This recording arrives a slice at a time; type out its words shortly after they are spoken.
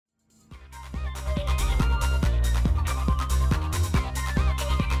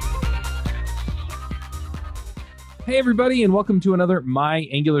Hey, everybody, and welcome to another My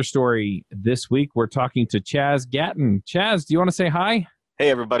Angular Story. This week, we're talking to Chaz Gatton. Chaz, do you want to say hi? Hey,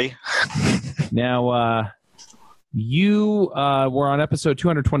 everybody. Now, you were on episode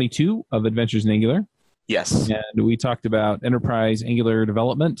 222 of Adventures in Angular, Yes, and we talked about enterprise Angular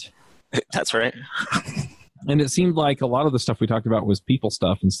development. that's right. And it seemed like a lot of the stuff we talked about was people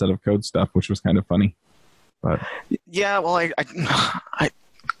stuff instead of code stuff, which was kind of funny. But Yeah, well, I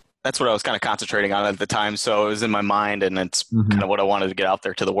that's what I was kind of concentrating on at the time, so it was in my mind, and it's kind of what I wanted to get out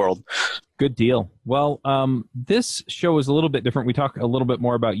there to the world. Good deal. Well, this show is a little bit different. We talk a little bit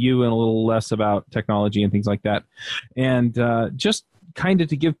more about you and a little less about technology and things like that. And just kind of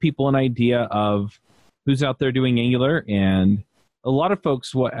to give people an idea of who's out there doing Angular. And a lot of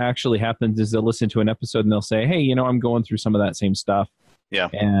folks, what actually happens is they'll listen to an episode and they'll say, hey, I'm going through some of that same stuff. Yeah.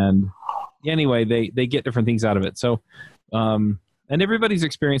 And anyway, they get different things out of it. So, and everybody's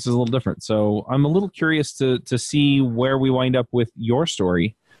experience is a little different. So I'm a little curious to see where we wind up with your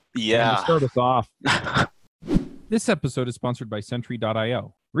story. Yeah. And to start us off, this episode is sponsored by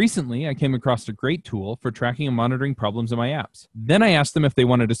Sentry.io. Recently, I came across a great tool for tracking and monitoring problems in my apps. Then I asked them if they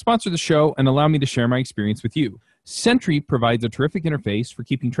wanted to sponsor the show and allow me to share my experience with you. Sentry provides a terrific interface for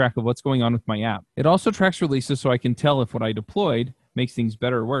keeping track of what's going on with my app. It also tracks releases so I can tell if what I deployed makes things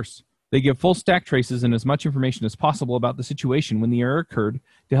better or worse. They give full stack traces and as much information as possible about the situation when the error occurred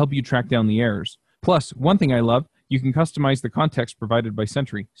to help you track down the errors. Plus, one thing I love, you can customize the context provided by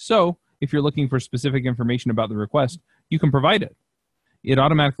Sentry. So, if you're looking for specific information about the request, you can provide it. It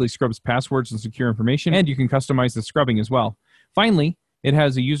automatically scrubs passwords and secure information, and you can customize the scrubbing as well. Finally, it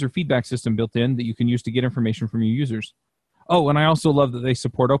has a user feedback system built in that you can use to get information from your users. Oh, and I also love that they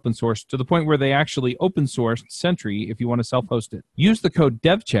support open source to the point where they actually open sourced Sentry if you want to self-host it. Use the code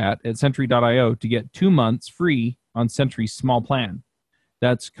DevChat at Sentry.io to get 2 months free on Sentry's small plan.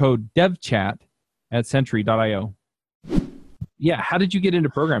 That's code DevChat at Sentry.io. Yeah, how did you get into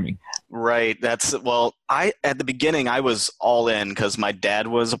programming? Right. At the beginning, I was all in because my dad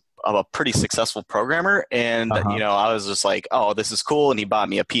was a pretty successful programmer, and I was just like, oh, this is cool, and he bought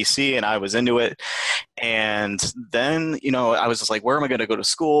me a PC and I was into it. And then I was just like, where am I going to go to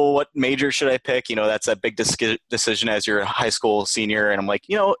school? What major should I pick? That's a big decision as you're a high school senior. And I'm like,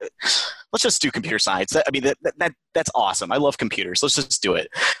 let's just do computer science. I mean, that's awesome. I love computers. Let's just do it.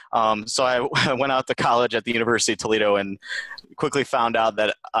 So I went out to college at the University of Toledo and quickly found out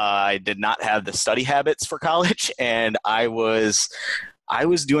that I did not have the study habits for college, and I was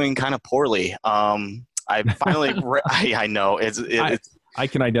doing kind of poorly. I finally, I know I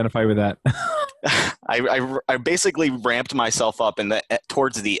can identify with that. I basically ramped myself up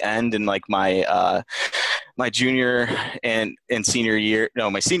towards the end in like my junior and senior year. No,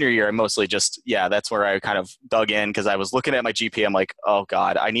 my senior year, I mostly that's where I kind of dug in because I was looking at my GPA. I'm like, oh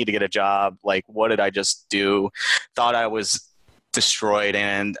God, I need to get a job. Like, what did I just do? Thought I was destroyed.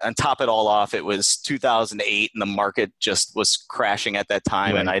 And on top of it all off, it was 2008 and the market just was crashing at that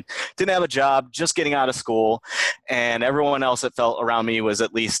time. Right. And I didn't have a job, just getting out of school, and everyone else that felt around me was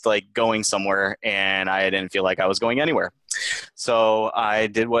at least like going somewhere, and I didn't feel like I was going anywhere. So I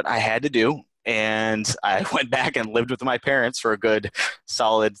did what I had to do, and I went back and lived with my parents for a good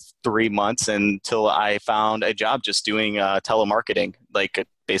solid 3 months until I found a job just doing telemarketing, like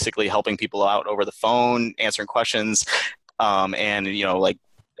basically helping people out over the phone, answering questions. And like,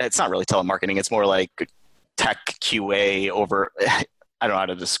 it's not really telemarketing. It's more like tech QA over, I don't know how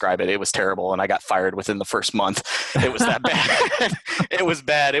to describe it. It was terrible. And I got fired within the first month. It was that bad. It was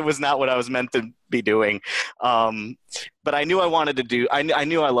bad. It was not what I was meant to be doing. But I knew I wanted to do, I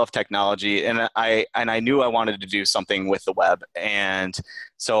knew I loved technology, and I knew I wanted to do something with the web. And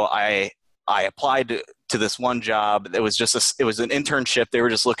so I applied to this one job. It was it was an internship. They were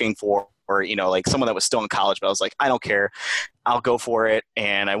just looking for, like someone that was still in college, but I was like, I don't care. I'll go for it.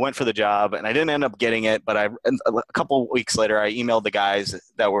 And I went for the job, and I didn't end up getting it. But a couple weeks later, I emailed the guys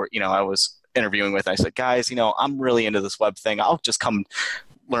that were, I was interviewing with. I said, guys, I'm really into this web thing. I'll just come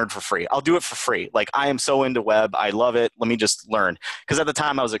learn for free. I'll do it for free. Like, I am so into web. I love it. Let me just learn. Because at the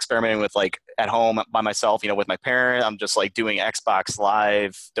time I was experimenting with, like, at home by myself, with my parents. I'm just like doing Xbox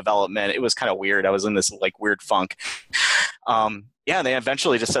Live development. It was kind of weird. I was in this like weird funk. They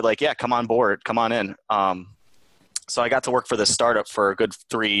eventually just said, like, yeah, come on board, come on in. So I got to work for this startup for a good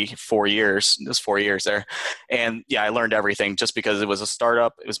 3-4 years. It was 4 years there. And yeah, I learned everything just because it was a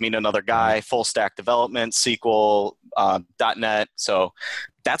startup. It was meeting another guy, full stack development, SQL, .NET. So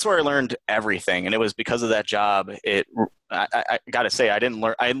that's where I learned everything. And it was because of that job. I got to say, I didn't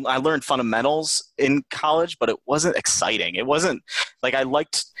learn, I learned fundamentals in college, but it wasn't exciting. It wasn't like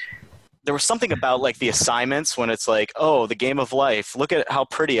there was something about like the assignments when it's like, oh, the game of life, look at how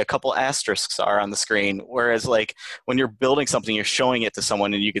pretty a couple asterisks are on the screen. Whereas like when you're building something, you're showing it to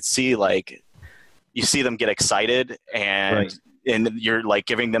someone and you could see like, you see them get excited and Right. and you're like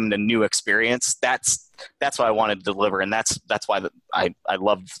giving them the new experience. That's what I wanted to deliver. And that's why I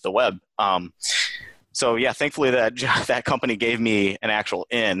loved the web. So yeah, thankfully that company gave me an actual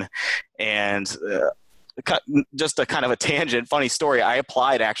in, and just a kind of a tangent, funny story. I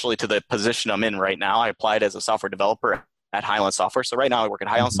applied actually to the position I'm in right now. I applied as a software developer at Highland Software. So right now I work at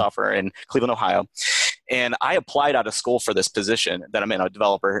Highland Software in Cleveland, Ohio. And I applied out of school for this position that I'm in, a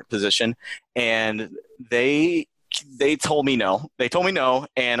developer position. And they told me no. They told me no,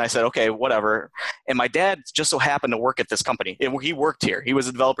 and I said, okay, whatever. And my dad just so happened to work at this company. He worked here. He was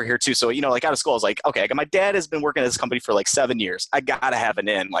a developer here too. So, like out of school, I was like, okay, my dad has been working at this company for like 7 years. I got to have an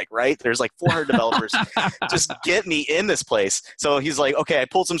in, like, right? There's like 400 developers. Just get me in this place. So he's like, okay, I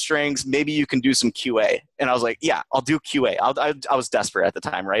pulled some strings. Maybe you can do some QA. And I was like, yeah, I'll do QA. I was desperate at the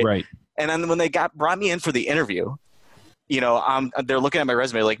time, right? Right. And then when they brought me in for the interview, they're looking at my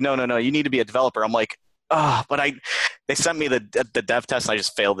resume like, no, you need to be a developer. I'm like, but they sent me the dev test and I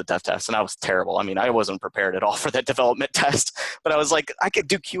just failed the dev test and I was terrible. I mean, I wasn't prepared at all for that development test, but I was like, I could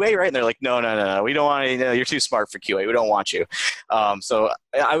do QA, right? And they're like, no, we don't want to, you're too smart for QA. We don't want you. So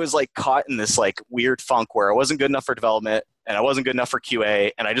I was like caught in this like weird funk where I wasn't good enough for development and I wasn't good enough for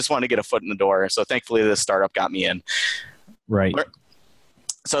QA and I just wanted to get a foot in the door. So thankfully this startup got me in. Right.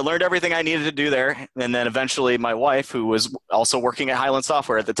 So I learned everything I needed to do there. And then eventually my wife, who was also working at Highland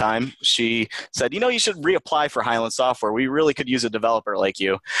Software at the time, she said, you should reapply for Highland Software. We really could use a developer like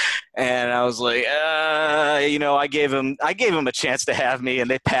you. And I was like, I gave them a chance to have me and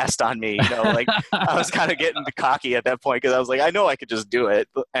they passed on me. Like I was kind of getting cocky at that point because I was like, I know I could just do it.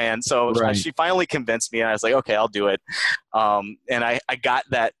 And so she finally convinced me and I was like, okay, I'll do it. And I got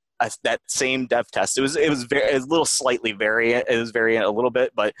that same dev test. It was a little slightly variant. It was variant a little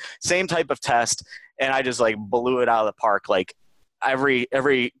bit, but same type of test. And I just like blew it out of the park. Like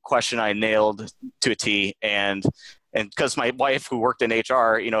every question I nailed to a T. And because my wife who worked in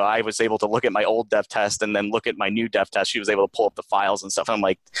HR, I was able to look at my old dev test and then look at my new dev test. She was able to pull up the files and stuff. And I'm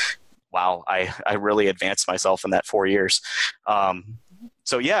like, wow, I really advanced myself in that 4 years.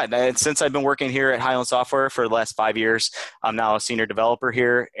 So yeah, and since I've been working here at Highland Software for the last 5 years, I'm now a senior developer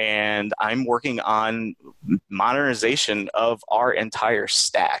here, and I'm working on modernization of our entire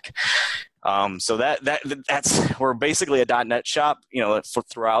stack. So that's we're basically a .NET shop,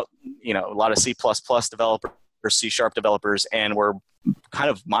 throughout, a lot of C++ developers, C# developers, and we're kind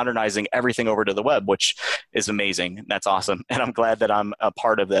of modernizing everything over to the web, which is amazing. That's awesome, and I'm glad that I'm a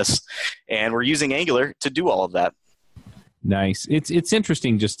part of this. And we're using Angular to do all of that. Nice. It's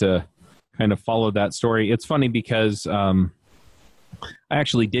interesting just to kind of follow that story. It's funny because I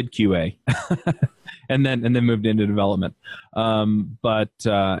actually did QA and then moved into development. But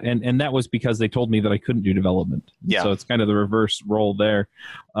that was because they told me that I couldn't do development. Yeah. So it's kind of the reverse role there.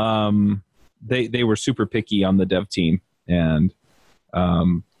 They were super picky on the dev team, and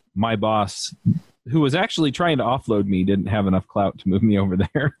my boss, who was actually trying to offload me, didn't have enough clout to move me over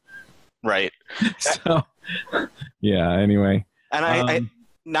there. Right. So, yeah, anyway. And I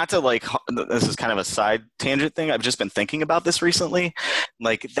not to like, this is kind of a side tangent thing. I've just been thinking about this recently.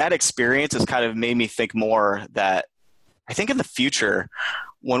 Like that experience has kind of made me think more that I think in the future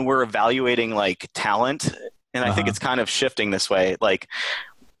when we're evaluating like talent, and I think it's kind of shifting this way, like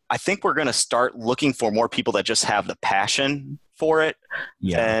I think we're going to start looking for more people that just have the passion for it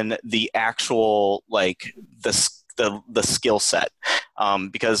than the actual, like the skill set.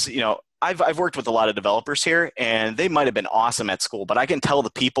 Because, I've worked with a lot of developers here and they might've been awesome at school, but I can tell the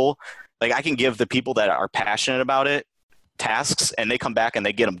people, like I can give the people that are passionate about it tasks and they come back and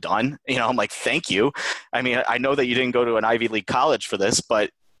they get them done. I'm like, thank you. I mean, I know that you didn't go to an Ivy League college for this, but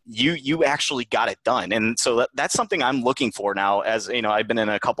you actually got it done. And so that's something I'm looking for now as, I've been in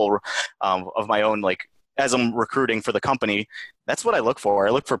a couple of my own, like as I'm recruiting for the company, that's what I look for. I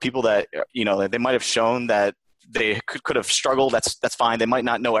look for people that, they might've shown that they could have struggled. That's fine. They might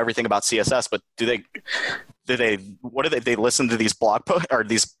not know everything about CSS, but they listen to these blog posts or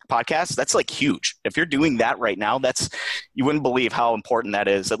these podcasts? That's like huge. If you're doing that right now, you wouldn't believe how important that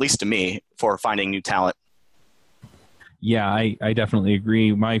is, at least to me, for finding new talent. Yeah, I definitely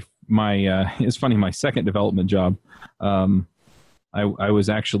agree. My it's funny, my second development job, I was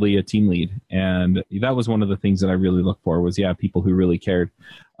actually a team lead, and that was one of the things that I really looked for was, people who really cared.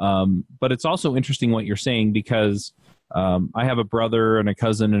 But it's also interesting what you're saying because I have a brother and a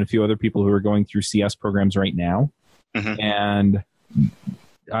cousin and a few other people who are going through CS programs right now. Mm-hmm. And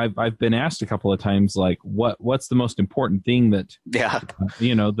I've been asked a couple of times, like, what's the most important thing that,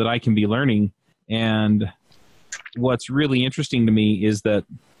 that I can be learning? And what's really interesting to me is that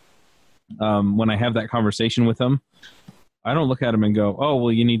when I have that conversation with them, I don't look at them and go, oh,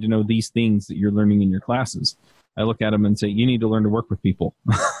 well, you need to know these things that you're learning in your classes. I look at them and say, you need to learn to work with people.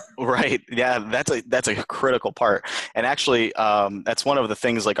 Right. Yeah, that's a critical part. And actually, that's one of the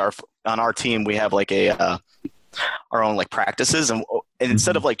things, like on our team, we have like our own like practices, and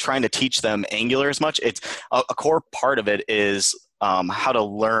instead of like trying to teach them Angular as much, it's a core part of it is how to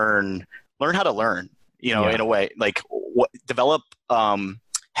learn how to learn, in a way, like develop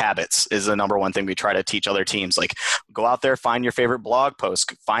habits is the number one thing we try to teach other teams. Like, go out there, find your favorite blog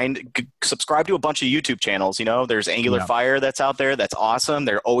post, subscribe to a bunch of YouTube channels. There's Angular Fire that's out there. That's awesome.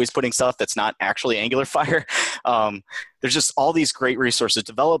 They're always putting stuff that's not actually Angular Fire. There's just all these great resources.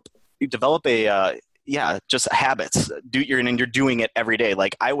 Develop just habits. And you're doing it every day.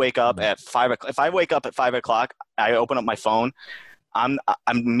 Like, I wake up at 5 o'clock. If I wake up at 5 o'clock, I open up my phone. I'm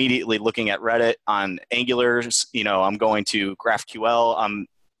immediately looking at Reddit on Angular. I'm going to GraphQL.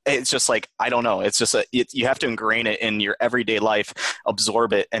 It's just like, I don't know. It's just you have to ingrain it in your everyday life,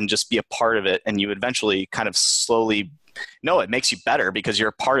 absorb it, and just be a part of it. And you eventually kind of slowly know it makes you better because you're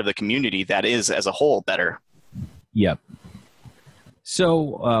a part of the community that is as a whole better. Yep.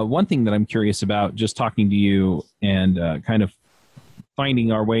 So one thing that I'm curious about, just talking to you and kind of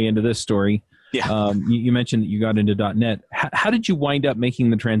finding our way into this story. Yeah. You mentioned that you got into .NET. How did you wind up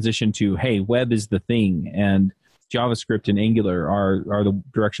making the transition to, hey, web is the thing and JavaScript and Angular are the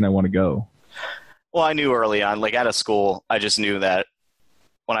direction I want to go? Well, I knew early on, like out of school, I just knew that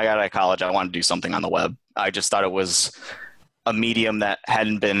when I got out of college, I wanted to do something on the web. I just thought it was a medium that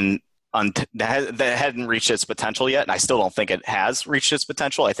hadn't been that hadn't reached its potential yet, and I still don't think it has reached its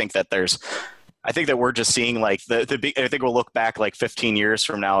potential. I think that we're just seeing like the big. I think we'll look back like 15 years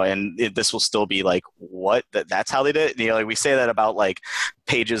from now, and this will still be like, what? That's how they did it. Like we say that about like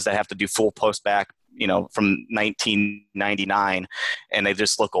pages that have to do full post back, from 1999, and they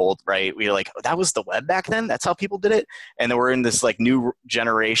just look old, right? We're like, that was the web back then? That's how people did it? And then we're in this like new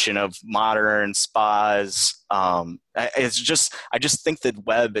generation of modern spas. I just think that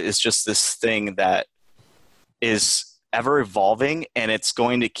web is just this thing that is ever evolving, and it's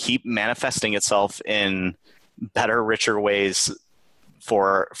going to keep manifesting itself in better, richer ways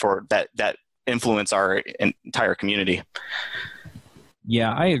for that influence our entire community.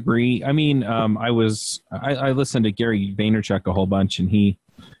 Yeah, I agree. I mean, I listened to Gary Vaynerchuk a whole bunch, and he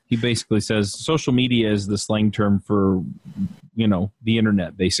basically says social media is the slang term for, the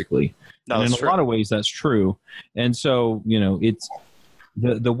internet, basically. And in a lot of ways, that's true. And so, it's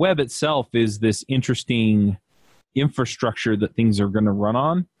the web itself is this interesting infrastructure that things are going to run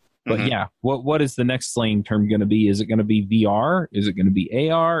on. But what is the next slang term going to be? Is it going to be VR? Is it going to be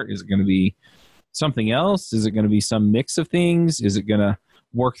AR? Is it going to be something else? Is it going to be some mix of things? Is it going to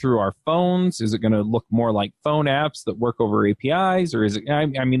work through our phones? Is it going to look more like phone apps that work over APIs? Or is it,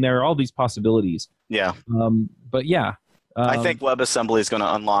 I mean, there are all these possibilities. Yeah. But yeah. I think WebAssembly is going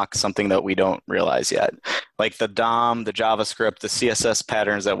to unlock something that we don't realize yet. Like the DOM, the JavaScript, the CSS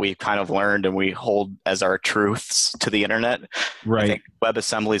patterns that we kind of learned and we hold as our truths to the internet. Right. I think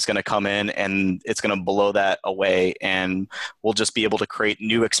WebAssembly is going to come in and it's going to blow that away, and we'll just be able to create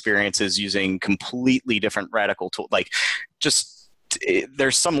new experiences using completely different radical tools. Like,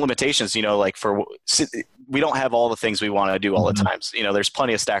 there's some limitations, like we don't have all the things we want to do all the times. There's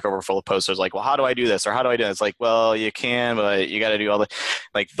plenty of Stack Overflow posters like, well, how do I do this? Or how do I do this? It's like, well, you can, but you got to do all the,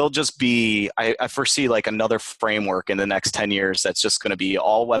 like, they'll just be, I foresee like another framework in the next 10 years that's just going to be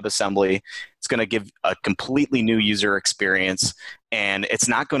all WebAssembly. It's going to give a completely new user experience, and it's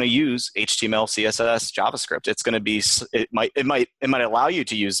not going to use HTML, CSS, JavaScript. It's going to be, it might allow you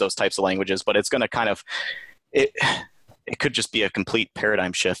to use those types of languages, but it's going to kind of, it could just be a complete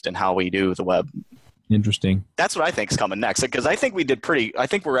paradigm shift in how we do the web. Interesting. That's what I think is coming next, because I think I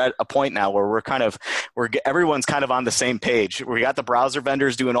think we're at a point now where everyone's kind of on the same page. We got the browser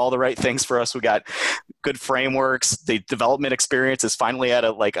vendors doing all the right things for us. We got good frameworks. The development experience is finally at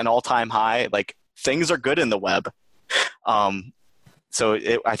an all-time high. Like, things are good in the web. So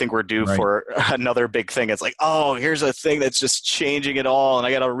I think we're due for another big thing. It's like, oh, here's a thing that's just changing it all, and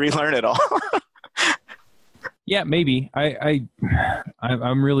I got to relearn it all. Yeah, maybe.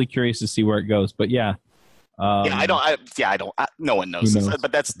 I'm really curious to see where it goes, but yeah. I don't. No one knows.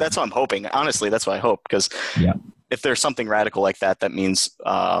 But that's what I'm hoping. Honestly, that's what I hope, because if there's something radical like that, that means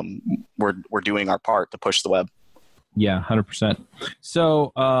we're doing our part to push the web. Yeah, 100%.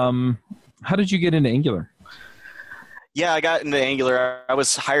 So, how did you get into Angular? Yeah, I got into Angular. I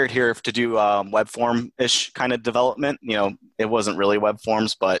was hired here to do web form-ish kind of development. It wasn't really web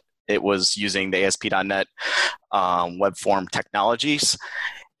forms, but it was using the ASP.NET web form technologies.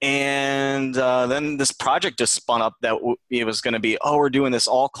 And then this project just spun up that it was going to be, we're doing this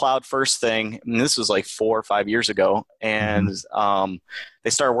all cloud first thing. And this was like 4 or 5 years ago. And they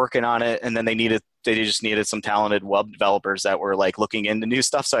started working on it, and then they just needed some talented web developers that were like looking into new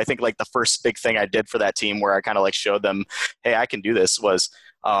stuff. So I think like the first big thing I did for that team, where I kind of like showed them, hey, I can do this, was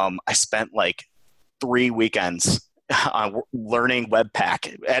I spent like 3 weekends on learning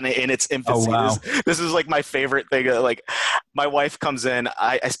Webpack and in its infancy. Oh, wow. This is like my favorite thing. Like, my wife comes in.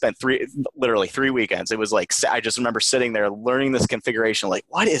 I spent literally 3 weekends. It was like, I just remember sitting there learning this configuration. Like,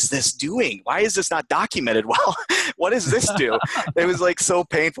 what is this doing? Why is this not documented well? What does this do? It was like so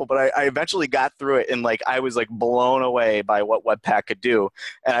painful, but I eventually got through it, and like I was like blown away by what Webpack could do.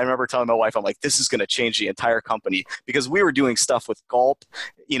 And I remember telling my wife, I'm like, this is going to change the entire company, because we were doing stuff with Gulp,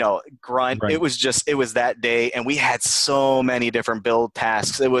 Grunt. Right. It was that day, and we had so many different build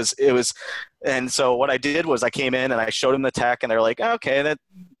tasks. It was. And so what I did was I came in and I showed them the tech, and they're like, okay, that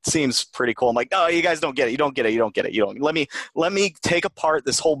seems pretty cool. I'm like, no, you guys don't get it. You don't get it. You don't get it. Let me take apart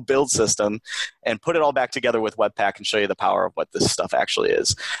this whole build system and put it all back together with Webpack and show you the power of what this stuff actually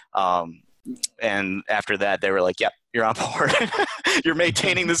is. And after that, they were like, yep, you're on board. You're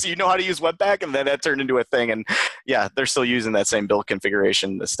maintaining this. You know how to use Webpack. And then that turned into a thing. And yeah, they're still using that same build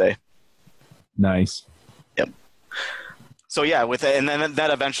configuration this day. Nice. Yep. So yeah, and then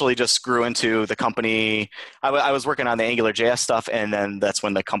that eventually just grew into the company. I was working on the AngularJS stuff, and then that's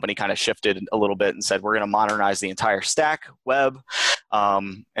when the company kind of shifted a little bit and said, we're going to modernize the entire stack, web.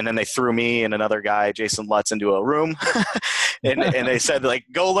 And then they threw me and another guy, Jason Lutz, into a room, and they said, like,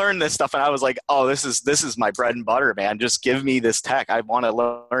 go learn this stuff. And I was like, oh, this is my bread and butter, man. Just give me this tech. I want to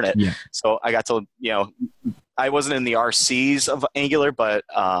learn it. Yeah. So I got to, I wasn't in the RCs of Angular, but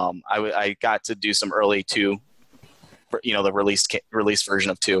I got to do some early 2. The release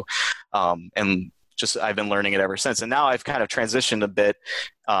version of 2, and just I've been learning it ever since. And now I've kind of transitioned a bit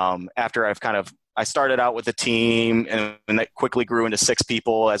after I started out with a team, and that quickly grew into 6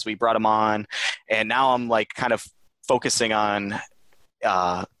 people as we brought them on, and now I'm like kind of focusing on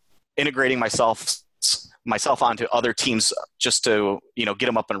integrating myself onto other teams, just to get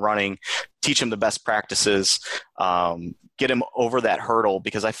them up and running, teach them the best practices, get them over that hurdle.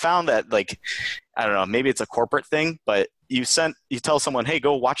 Because I found that, like, I don't know, maybe it's a corporate thing, but you tell someone, hey,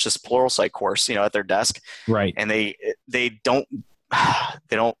 go watch this Pluralsight course, at their desk, right? And they don't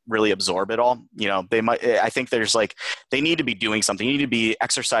really absorb it all. I think there's like, they need to be doing something. You need to be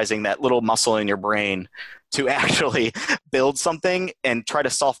exercising that little muscle in your brain to actually build something and try to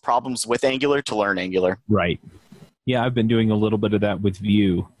solve problems with Angular to learn Angular. Right. Yeah, I've been doing a little bit of that with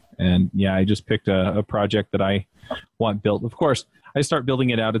Vue. And yeah, I just picked a project that I want built. Of course, I start building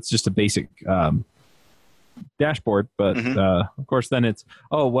it out. It's just a basic dashboard. But of course, then it's,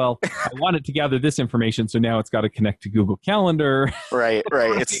 I wanted to gather this information. So now it's got to connect to Google Calendar. Right.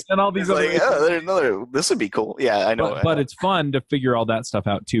 It's and all these other like, there's another, this would be cool. Yeah, I know. But it's fun to figure all that stuff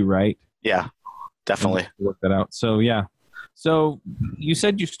out too, right? Yeah, definitely. Work that out. So yeah. So you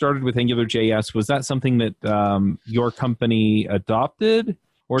said you started with AngularJS. Was that something that your company adopted?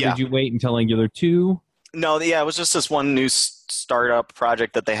 Or did you wait until Angular 2? No, yeah, it was just this one new startup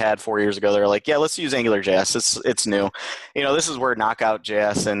project that they had 4 years ago. They're like, yeah, let's use AngularJS. It's new. This is where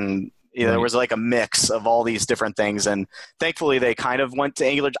Knockout.js and there was like a mix of all these different things. And thankfully, they kind of went to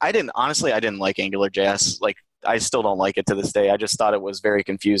Angular. I didn't like AngularJS. Like, I still don't like it to this day. I just thought it was very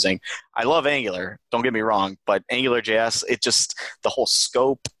confusing. I love Angular, don't get me wrong, but AngularJS, the whole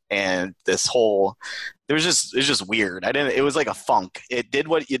scope and this whole, it's just weird. It was like a funk. It did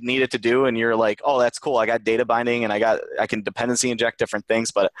what it needed to do, and you're like, oh, that's cool. I got data binding, and I can dependency inject different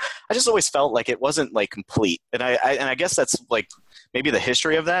things, but I just always felt like it wasn't like complete. And I guess that's like maybe the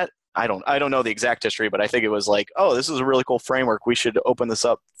history of that. I don't know the exact history, but I think it was like, oh, this is a really cool framework. We should open this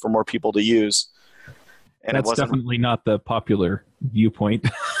up for more people to use. And that's definitely not the popular viewpoint.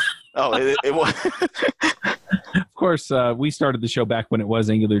 Oh, it was. Of course, we started the show back when it was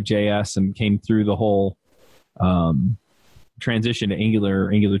AngularJS and came through the whole transition to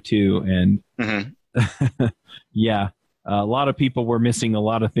Angular 2. And yeah, a lot of people were missing a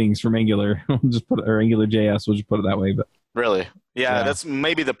lot of things from Angular. Or AngularJS, we'll just put it that way. But really? Yeah, that's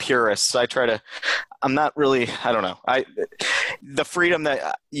maybe the purists. I'm not really, I don't know. The freedom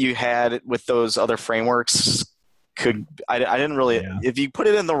that you had with those other frameworks I didn't really, if you put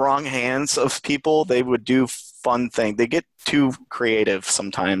it in the wrong hands of people, they would do fun things. They get too creative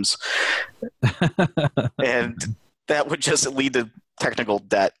sometimes. And that would just lead to technical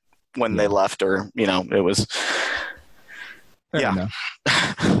debt when they left, or, it was, Fair Yeah. enough.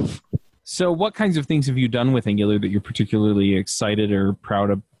 So what kinds of things have you done with Angular that you're particularly excited or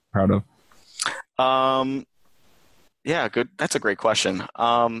proud of? Yeah, good. That's a great question.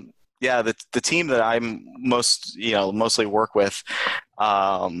 Yeah, the team that I'm mostly work with,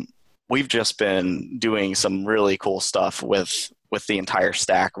 we've just been doing some really cool stuff with the entire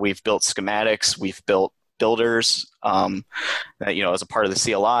stack. We've built schematics, we've built builders, as a part of the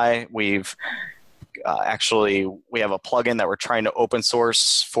CLI. We've we have a plugin that we're trying to open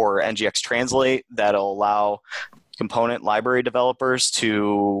source for NGX Translate that'll allow component library developers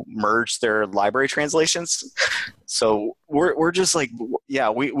to merge their library translations. So we're just like, yeah,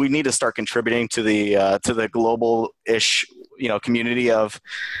 we need to start contributing to the global-ish community of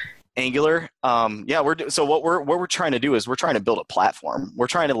Angular. What we're trying to do is we're trying to build a platform. We're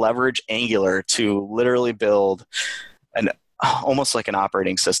trying to leverage Angular to literally build almost like an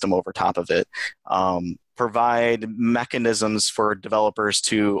operating system over top of it. Provide mechanisms for developers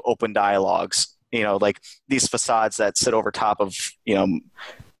to open dialogues. Like these facades that sit over top of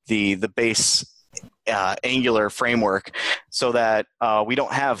the base Angular framework, so that we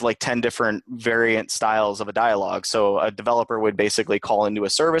don't have like 10 different variant styles of a dialogue. So a developer would basically call into a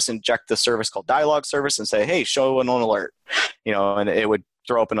service, inject the service called dialogue service, and say, "Hey, show an alert," and it would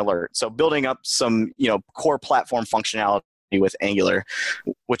throw up an alert. So building up some core platform functionality with Angular,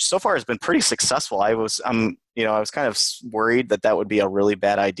 which so far has been pretty successful. I was kind of worried that would be a really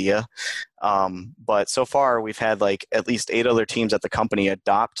bad idea, but so far we've had like at least 8 other teams at the company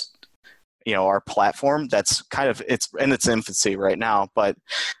adopt our platform. That's it's in its infancy right now, but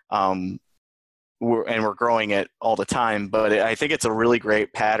we're growing it all the time. But I think it's a really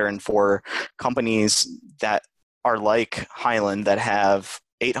great pattern for companies that are like Highland, that have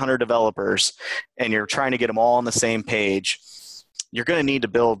 800 developers, and you're trying to get them all on the same page. You're going to need to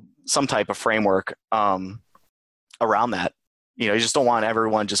build some type of framework around that. You just don't want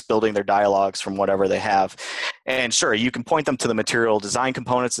everyone just building their dialogues from whatever they have. And sure, you can point them to the material design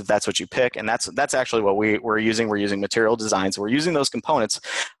components if that's what you pick, and that's actually what we're using. We're using material design, so we're using those components,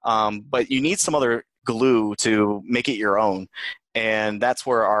 but you need some other glue to make it your own. And that's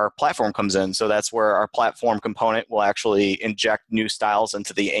where our platform comes in. So that's where our platform component will actually inject new styles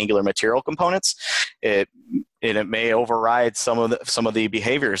into the Angular material components. It may override some of the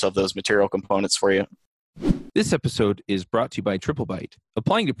behaviors of those material components for you. This episode is brought to you by TripleByte.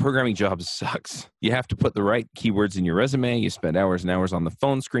 Applying to programming jobs sucks. You have to put the right keywords in your resume, you spend hours and hours on the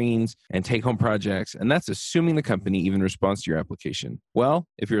phone screens and take-home projects, and that's assuming the company even responds to your application. Well,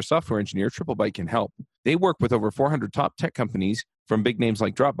 if you're a software engineer, TripleByte can help. They work with over 400 top tech companies, from big names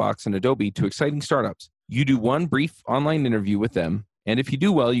like Dropbox and Adobe to exciting startups. You do one brief online interview with them, and if you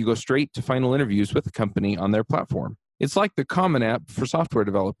do well, you go straight to final interviews with the company on their platform. It's like the Common App for software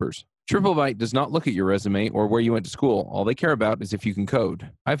developers. TripleByte does not look at your resume or where you went to school. All they care about is if you can code.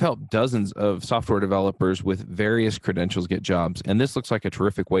 I've helped dozens of software developers with various credentials get jobs, and this looks like a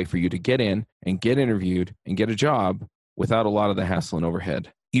terrific way for you to get in and get interviewed and get a job without a lot of the hassle and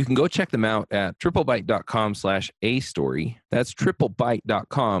overhead. You can go check them out at triplebyte.com/astory. That's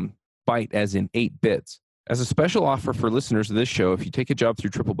triplebyte.com, byte as in 8 bits. As a special offer for listeners of this show, if you take a job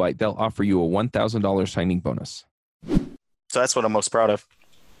through TripleByte, they'll offer you a $1,000 signing bonus. So that's what I'm most proud of.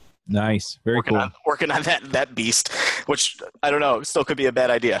 Nice. Very cool. Working on that beast, which I don't know, still could be a bad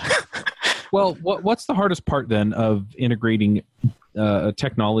idea. Well, what's the hardest part then of integrating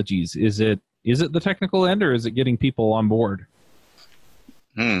technologies? Is it the technical end, or is it getting people on board?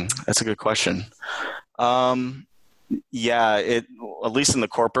 That's a good question. Yeah, at least in the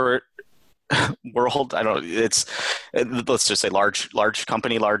corporate world, I don't know. Let's just say large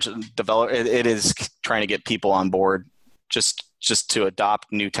company, large developer. It is trying to get people on board just to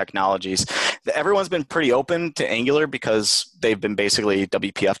adopt new technologies. Everyone's been pretty open to Angular because they've been basically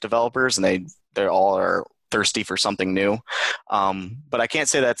WPF developers, and they all are thirsty for something new. But I can't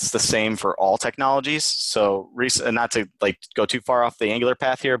say that's the same for all technologies. So not to go too far off the Angular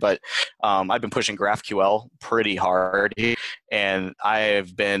path here, but I've been pushing GraphQL pretty hard, and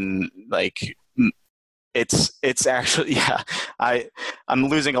I've been it's actually, yeah, I'm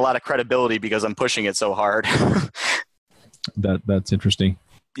losing a lot of credibility because I'm pushing it so hard. That's interesting.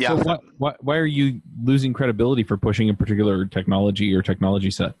 Yeah. So why are you losing credibility for pushing a particular technology or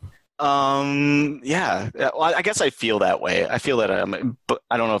technology set? Yeah. Well, I guess I feel that way. I feel that but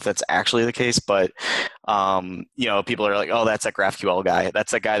I don't know if that's actually the case, but people are like, "Oh, that's that GraphQL guy.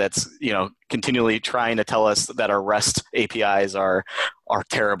 That's that guy that's continually trying to tell us that our REST APIs are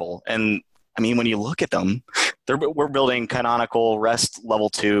terrible." And I mean, when you look at them, we're building canonical REST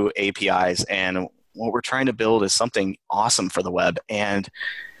level 2 APIs, and what we're trying to build is something awesome for the web. And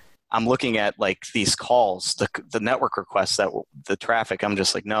I'm looking at like these calls, the network requests, that the traffic. I'm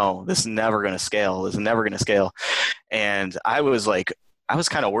just like, no, this is never going to scale. This is never going to scale. And I was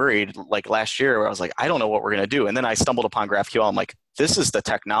kind of worried like last year where I was like, I don't know what we're going to do. And then I stumbled upon GraphQL. I'm like, this is the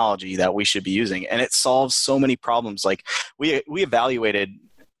technology that we should be using. And it solves so many problems. Like we evaluated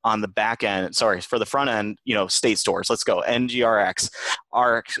on the back end, for the front end, state stores. Let's go. NGRX,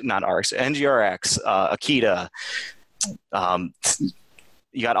 NGRX, Akita.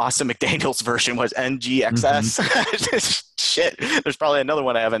 You got Austin McDaniel's version was NGXS. Mm-hmm. Shit. There's probably another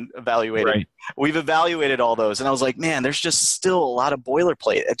one I haven't evaluated. Right. We've evaluated all those. And I was like, man, there's just still a lot of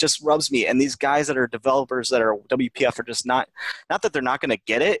boilerplate. It just rubs me. And these guys that are developers that are WPF are just not that they're not going to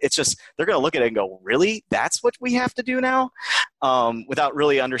get it. It's just, they're going to look at it and go, really? That's what we have to do now? Without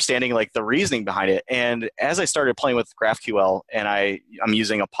really understanding like the reasoning behind it. And as I started playing with GraphQL, and I'm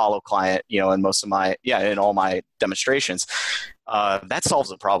using Apollo client, in in all my demonstrations, that solves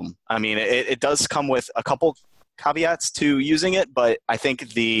the problem. I mean, it does come with a couple caveats to using it, but I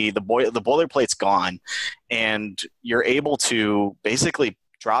think the boilerplate's gone, and you're able to basically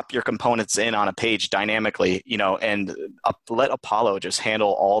drop your components in on a page dynamically, and let Apollo just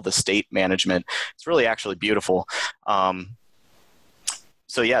handle all the state management. It's really actually beautiful.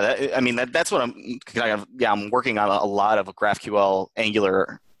 So yeah, that's what I'm working on a lot of GraphQL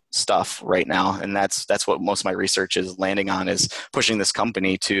Angular stuff right now, and that's what most of my research is landing on, is pushing this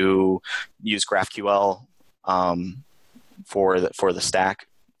company to use GraphQL for the stack,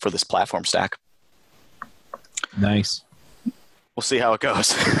 for this platform stack. Nice. We'll see how it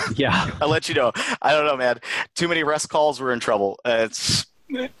goes. Yeah. I'll let you know. I don't know, man. Too many REST calls, we're in trouble. It's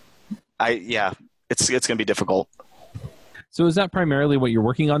going to be difficult. So is that primarily what you're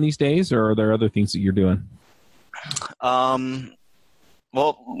working on these days, or are there other things that you're doing?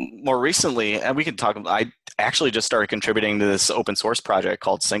 Well, more recently, and we can talk, I actually just started contributing to this open source project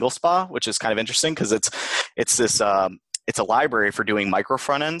called SingleSpa, which is kind of interesting because it's a library for doing micro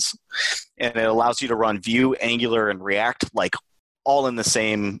front ends, and it allows you to run Vue, Angular, and React like all in the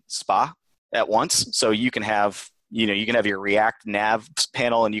same spa at once. So you can have your React nav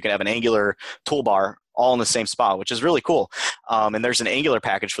panel, and you can have an Angular toolbar all in the same spa, which is really cool. And there's an Angular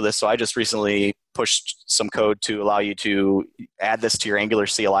package for this. So I just recently pushed some code to allow you to add this to your Angular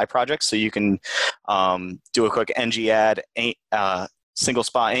CLI project. So you can do a quick ng add single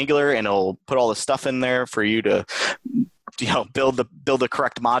spa Angular, and it'll put all the stuff in there for you to build the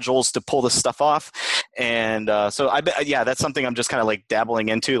correct modules to pull this stuff off. And so that's something I'm just kind of like dabbling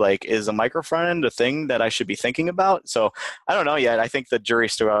into. Like, is a micro front end a thing that I should be thinking about? So I don't know yet. I think the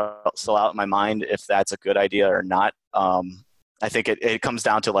jury's still out in my mind if that's a good idea or not. I think it comes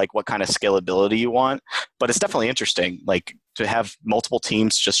down to like what kind of scalability you want, but it's definitely interesting, like to have multiple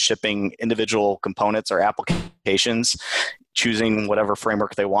teams just shipping individual components or applications, choosing whatever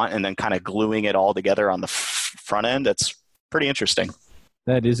framework they want, and then kind of gluing it all together on the front end. That's pretty interesting.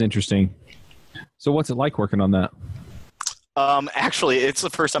 That is interesting. So what's it like working on that? Actually, it's the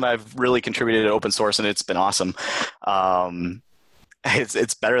first time I've really contributed to open source, and it's been awesome.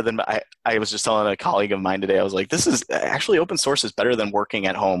 It's better than I was just telling a colleague of mine today. I was like, this is actually, open source is better than working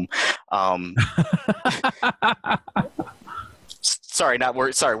at home.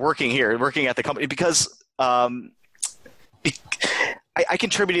 Working here, working at the company, because I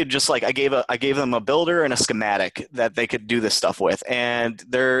contributed, just like I gave them a builder and a schematic that they could do this stuff with, and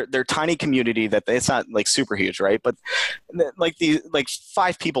they're tiny community that it's not like super huge, right? But like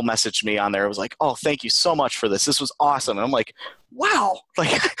 5 people messaged me on there. It was like, oh, thank you so much for this. This was awesome. And I'm like, wow,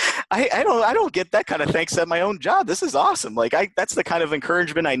 like I don't get that kind of thanks at my own job. This is awesome. Like that's the kind of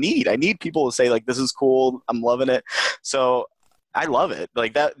encouragement I need. I need people to say like, this is cool. I'm loving it. So I love it.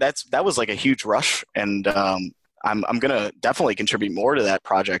 Like that was like a huge rush, and I'm going to definitely contribute more to that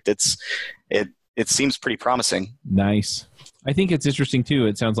project. It seems pretty promising. Nice. I think it's interesting too.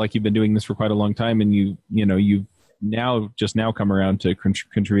 It sounds like you've been doing this for quite a long time, and you've now come around to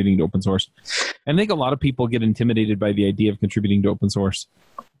contributing to open source. And I think a lot of people get intimidated by the idea of contributing to open source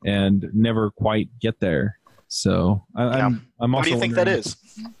and never quite get there. So I'm also what do you think that is?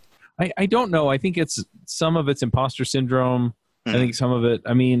 I don't know. I think some of it's imposter syndrome. I think some of it,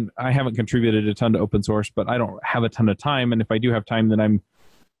 I haven't contributed a ton to open source, but I don't have a ton of time. And if I do have time, then I'm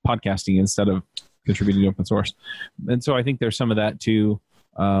podcasting instead of contributing to open source. And so I think there's some of that too.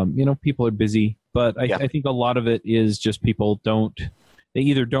 People are busy, but I think a lot of it is just people they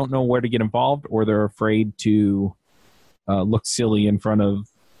either don't know where to get involved, or they're afraid to look silly in front of,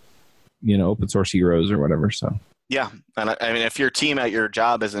 open source heroes or whatever. So yeah. And if your team at your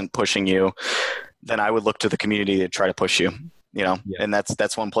job isn't pushing you, then I would look to the community to try to push you. And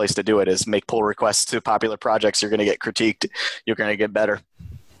that's one place to do it, is make pull requests to popular projects. You're going to get critiqued. You're going to get better.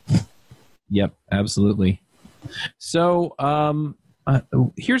 Yep, absolutely. So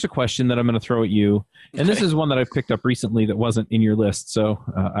here's a question that I'm going to throw at you. And this is one that I've picked up recently that wasn't in your list. So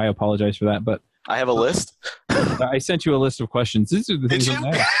I apologize for that. But I have a list. I sent you a list of questions. These are the things Did you?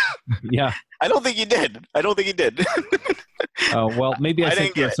 I'm Yeah. I don't think you did. Well, maybe I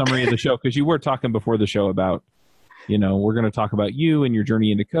sent you a summary of the show because you were talking before the show about, we're going to talk about you and your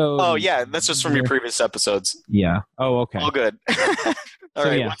journey into code. Oh, yeah. That's just from your previous episodes. Yeah. Oh, okay. All good. All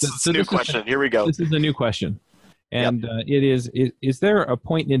right. What's this new question? Here we go. This is a new question. And it is there a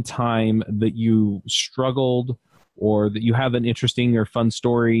point in time that you struggled or that you have an interesting or fun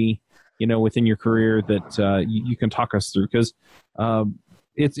story, within your career that you can talk us through? Because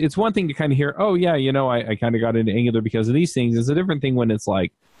it's one thing to kind of hear, oh, yeah, I kind of got into Angular because of these things. It's a different thing when it's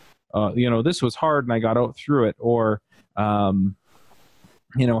like, this was hard and I got out through it. Or,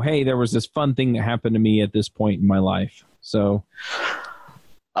 hey, there was this fun thing that happened to me at this point in my life. So...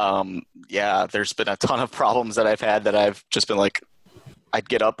 there's been a ton of problems that I've had that I've just been like, I'd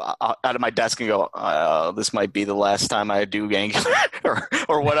get up out of my desk and go, this might be the last time I do Angular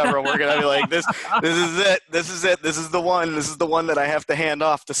or whatever. We're going to be like, this is it. This is it. This is the one. This is the one that I have to hand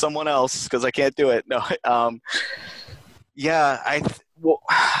off to someone else because I can't do it. No.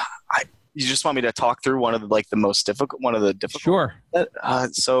 You just want me to talk through one of the most difficult, one of the difficult. Sure.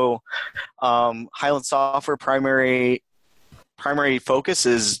 Highland Software primary focus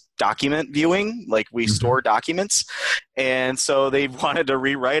is document viewing. Like we store documents. And so they wanted to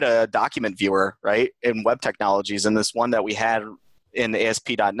rewrite a document viewer, right, in web technologies. And this one that we had in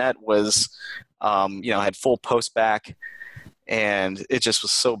ASP.NET was, had full postback and it just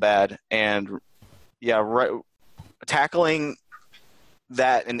was so bad. And tackling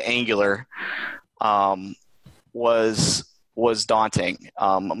that in Angular was daunting.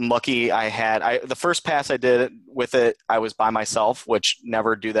 I'm lucky the first pass I did with it, I was by myself, which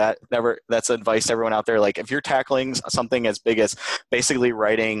never do that. Never. That's advice to everyone out there. Like if you're tackling something as big as basically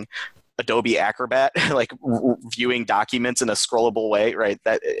writing Adobe Acrobat, like viewing documents in a scrollable way, right?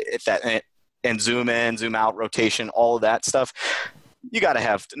 And zoom in, zoom out, rotation, all of that stuff. You got to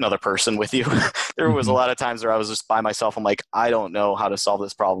have another person with you. There was a lot of times where I was just by myself. I'm like, I don't know how to solve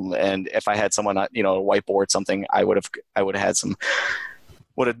this problem. And if I had someone, whiteboard something, I would have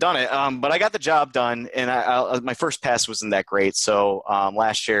done it. But I got the job done, and my first pass wasn't that great. So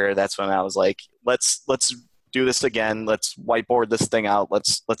last year, that's when I was like, let's do this again. Let's whiteboard this thing out.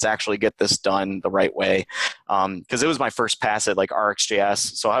 Let's actually get this done the right way. Because it was my first pass at like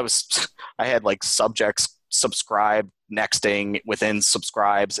RxJS. So I had like subjects subscribe, nexting within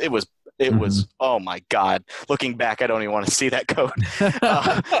subscribes. It was, oh my God. Looking back, I don't even want to see that code.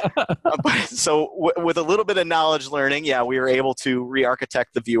 So with a little bit of knowledge learning, we were able to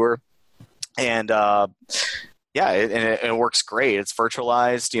re-architect the viewer. And it works great. It's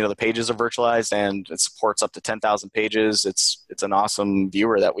virtualized. The pages are virtualized, and it supports up to 10,000 pages. It's an awesome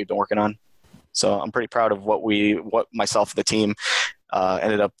viewer that we've been working on. So I'm pretty proud of what myself and the team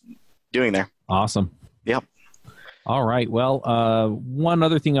ended up doing there. Awesome. Yep. All right. Well, one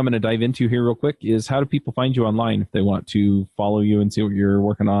other thing I'm going to dive into here real quick is how do people find you online if they want to follow you and see what you're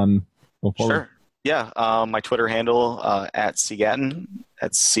working on? Sure. Yeah. My Twitter handle at cgatton.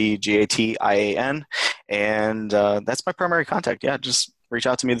 That's CGATIAN. And that's my primary contact. Yeah. Just reach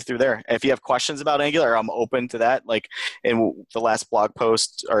out to me through there. If you have questions about Angular, I'm open to that. Like in the last blog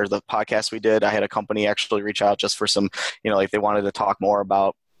post or the podcast we did, I had a company actually reach out just for some, like they wanted to talk more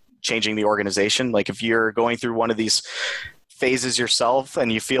about changing the organization. Like if you're going through one of these phases yourself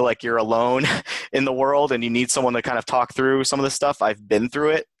and you feel like you're alone in the world and you need someone to kind of talk through some of the stuff, I've been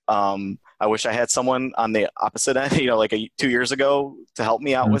through it. I wish I had someone on the opposite end, like 2 years ago to help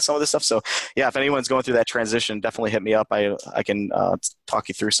me out with some of this stuff. So yeah, if anyone's going through that transition, definitely hit me up. I can talk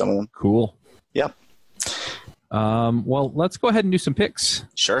you through some of them. Cool. Yep. Well, let's go ahead and do some picks.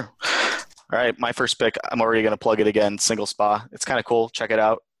 Sure. All right. My first pick, I'm already going to plug it again. Single Spa. It's kind of cool. Check it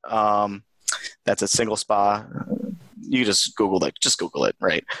out. That's a Single Spa. You just Google it. Just Google it.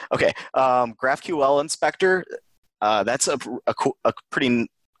 Right. Okay. GraphQL Inspector. That's a pretty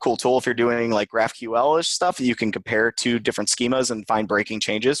cool tool if you're doing like GraphQL-ish stuff. You can compare two different schemas and find breaking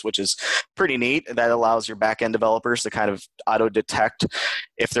changes, which is pretty neat. That allows your back-end developers to kind of auto-detect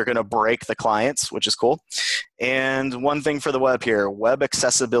if they're going to break the clients, which is cool. And one thing for the web here,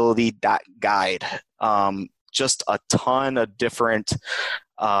 webaccessibility.guide. Just a ton of different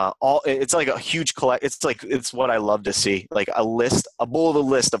it's like a huge it's what I love to see, like a bulleted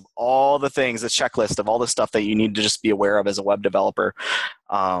list of all the things, a checklist of all the stuff that you need to just be aware of as a web developer.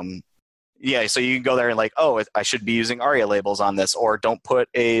 Yeah, so you can go there and like, oh, I should be using ARIA labels on this, or don't put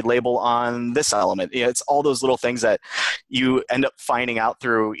a label on this element. Yeah, it's all those little things that you end up finding out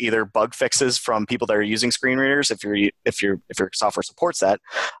through either bug fixes from people that are using screen readers, if your software supports that.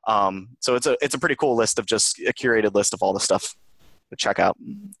 So it's a pretty cool list of just a curated list of all the stuff to check out.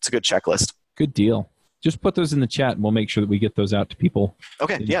 It's a good checklist. Good deal. Just put those in the chat, and we'll make sure that we get those out to people.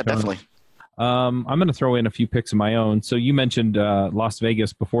 Okay, yeah, definitely. I'm going to throw in a few picks of my own. So you mentioned Las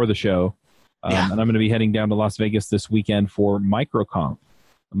Vegas before the show. And I'm going to be heading down to Las Vegas this weekend for MicroConf.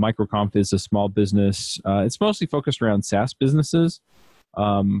 MicroConf is a small business. It's mostly focused around SaaS businesses,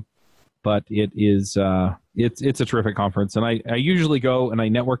 but it is it's a terrific conference. And I usually go and I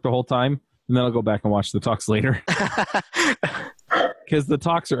network the whole time, and then I'll go back and watch the talks later because the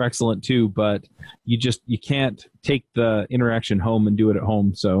talks are excellent too. But you can't take the interaction home and do it at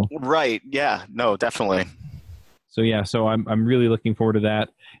home. So right, yeah, no, definitely. So I'm really looking forward to that.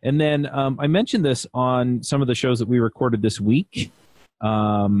 And then I mentioned this on some of the shows that we recorded this week,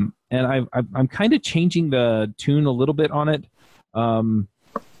 and I'm kind of changing the tune a little bit on it.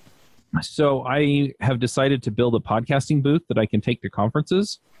 So I have decided to build a podcasting booth that I can take to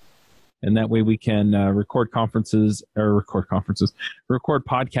conferences, and that way we can record podcasts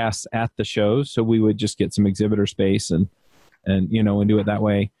at the shows. So we would just get some exhibitor space and do it that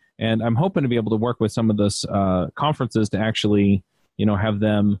way. And I'm hoping to be able to work with some of those conferences to actually, have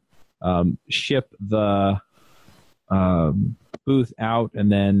them ship the booth out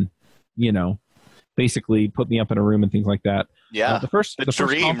and then, basically put me up in a room and things like that. Yeah, the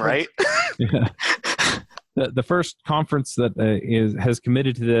dream, right? Yeah. The first conference that has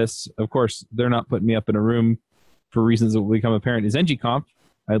committed to this, of course, they're not putting me up in a room for reasons that will become apparent, is NGConf.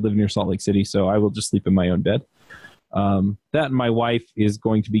 I live near Salt Lake City, so I will just sleep in my own bed. That and my wife is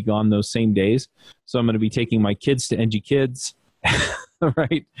going to be gone those same days. So I'm going to be taking my kids to NG Kids,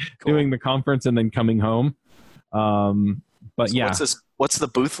 right? Cool. Doing the conference and then coming home. But so yeah. What's the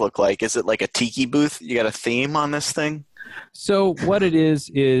booth look like? Is it like a tiki booth? You got a theme on this thing? So what it is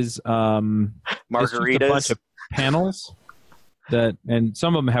margaritas, it's just a bunch of panels and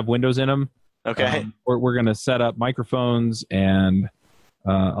some of them have windows in them. Okay. We're going to set up microphones and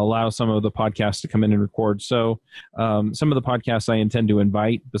allow some of the podcasts to come in and record. So some of the podcasts I intend to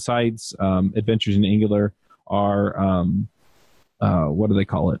invite, besides Adventures in Angular, are what do they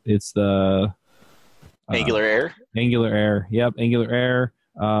call it? It's the Angular Air. Angular Air. Yep, Angular Air.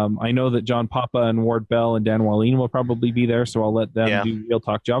 I know that John Papa and Ward Bell and Dan Wallin will probably be there, so I'll let them do Real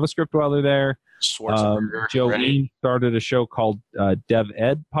Talk JavaScript while they're there. Joe Ween started a show called Dev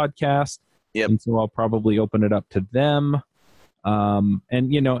Ed Podcast, and so I'll probably open it up to them. And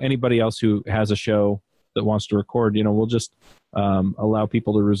anybody else who has a show that wants to record, we'll just allow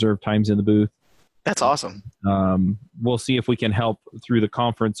people to reserve times in the booth. That's awesome. We'll see if we can help through the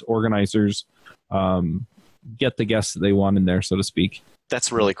conference organizers get the guests that they want in there, so to speak.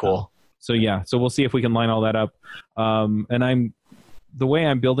 That's really cool. So we'll see if we can line all that up. And the way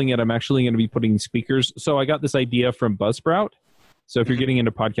I'm building it, I'm actually going to be putting speakers. So I got this idea from Buzzsprout. So if you're getting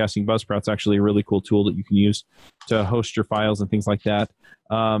into podcasting, Buzzsprout's actually a really cool tool that you can use to host your files and things like that.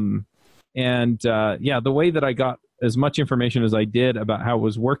 The way that I got as much information as I did about how it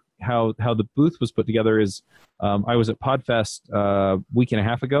was how the booth was put together is I was at PodFest a week and a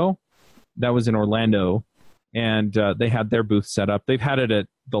half ago. That was in Orlando, and they had their booth set up. They've had it at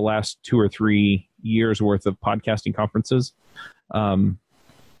the last 2 or 3 years worth of podcasting conferences.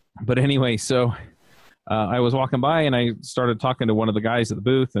 But anyway, so I was walking by and I started talking to one of the guys at the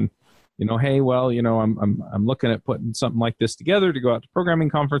booth, and hey, well, I'm looking at putting something like this together to go out to programming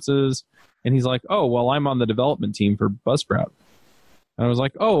conferences. And he's like, oh, well, I'm on the development team for Buzzsprout. And I was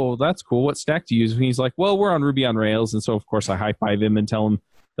like, oh, that's cool. What stack do you use? And he's like, well, we're on Ruby on Rails. And so, of course, I high-five him and tell him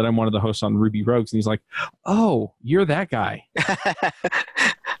that I'm one of the hosts on Ruby Rogues. And he's like, oh, you're that guy.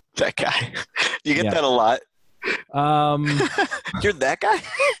 That guy. You get that a lot. You're that guy?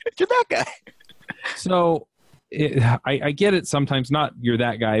 You're that guy. So I get it sometimes, not you're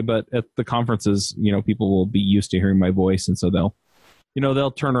that guy, but at the conferences, people will be used to hearing my voice. And so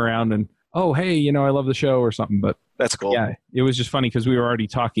they'll turn around and, oh, hey, I love the show or something. But that's cool. Yeah, it was just funny because we were already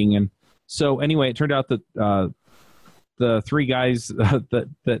talking. And so anyway, it turned out that the 3 guys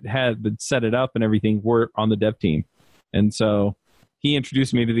that had been set it up and everything were on the dev team. And so he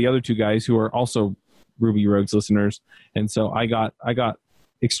introduced me to the other 2 guys who are also Ruby Rogues listeners. And so I got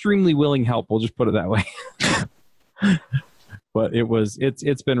extremely willing help. We'll just put it that way. But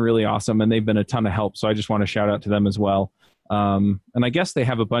it's been really awesome, and they've been a ton of help. So I just want to shout out to them as well. And I guess they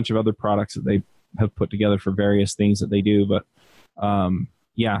have a bunch of other products that they have put together for various things that they do. But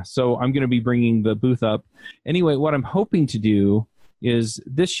so I'm going to be bringing the booth up. Anyway, what I'm hoping to do is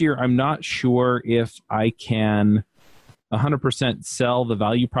this year I'm not sure if I can 100% sell the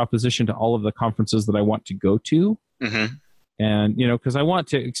value proposition to all of the conferences that I want to go to. Mm-hmm. And, because I want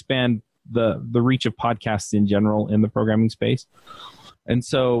to expand the reach of podcasts in general in the programming space. And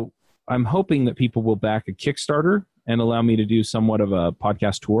so I'm hoping that people will back a Kickstarter and allow me to do somewhat of a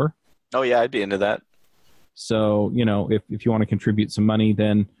podcast tour. Oh, yeah, I'd be into that. So, if you want to contribute some money,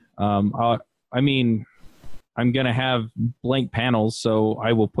 then, I'm going to have blank panels, so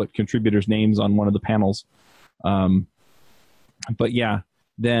I will put contributors' names on one of the panels. But yeah,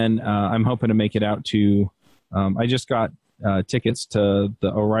 then I'm hoping to make it out to, I just got tickets to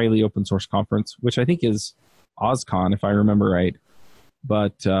the O'Reilly Open Source Conference, which I think is OzCon, if I remember right.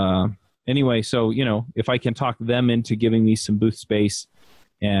 But anyway, so, if I can talk them into giving me some booth space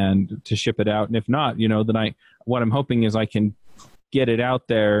and to ship it out, and if not, then what I'm hoping is I can get it out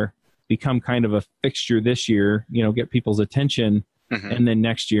there, become kind of a fixture this year, get people's attention, and then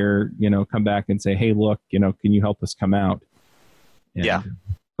next year, come back and say, hey, look, can you help us come out? And, yeah.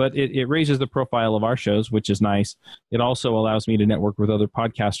 But it raises the profile of our shows, which is nice. It also allows me to network with other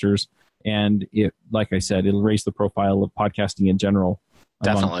podcasters. And like I said, it'll raise the profile of podcasting in general.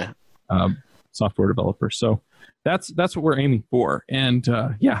 Definitely. Software developers. So that's what we're aiming for. And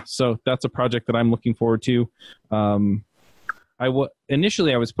so that's a project that I'm looking forward to.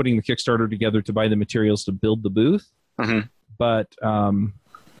 Initially I was putting the Kickstarter together to buy the materials to build the booth. Mm-hmm. But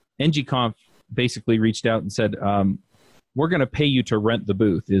NGConf basically reached out and said, we're going to pay you to rent the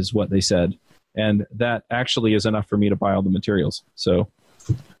booth, is what they said. And that actually is enough for me to buy all the materials. So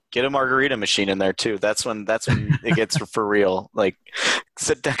get a margarita machine in there too. That's when it gets for real. Like,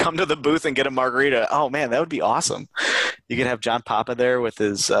 come to the booth and get a margarita. Oh man, that would be awesome. You could have John Papa there with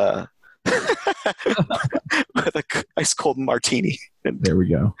his with a ice cold martini. There we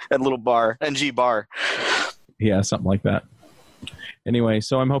go. That little bar, NG bar. Yeah, something like that. Anyway,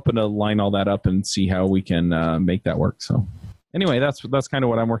 so I'm hoping to line all that up and see how we can make that work. So anyway, that's kind of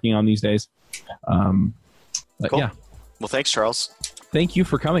what I'm working on these days. Cool. Yeah. Well, thanks, Charles. Thank you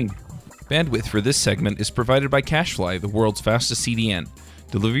for coming. Bandwidth for this segment is provided by CacheFly, the world's fastest CDN.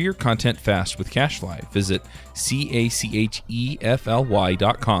 Deliver your content fast with CacheFly. Visit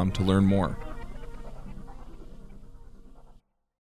CACHEFLY.com to learn more.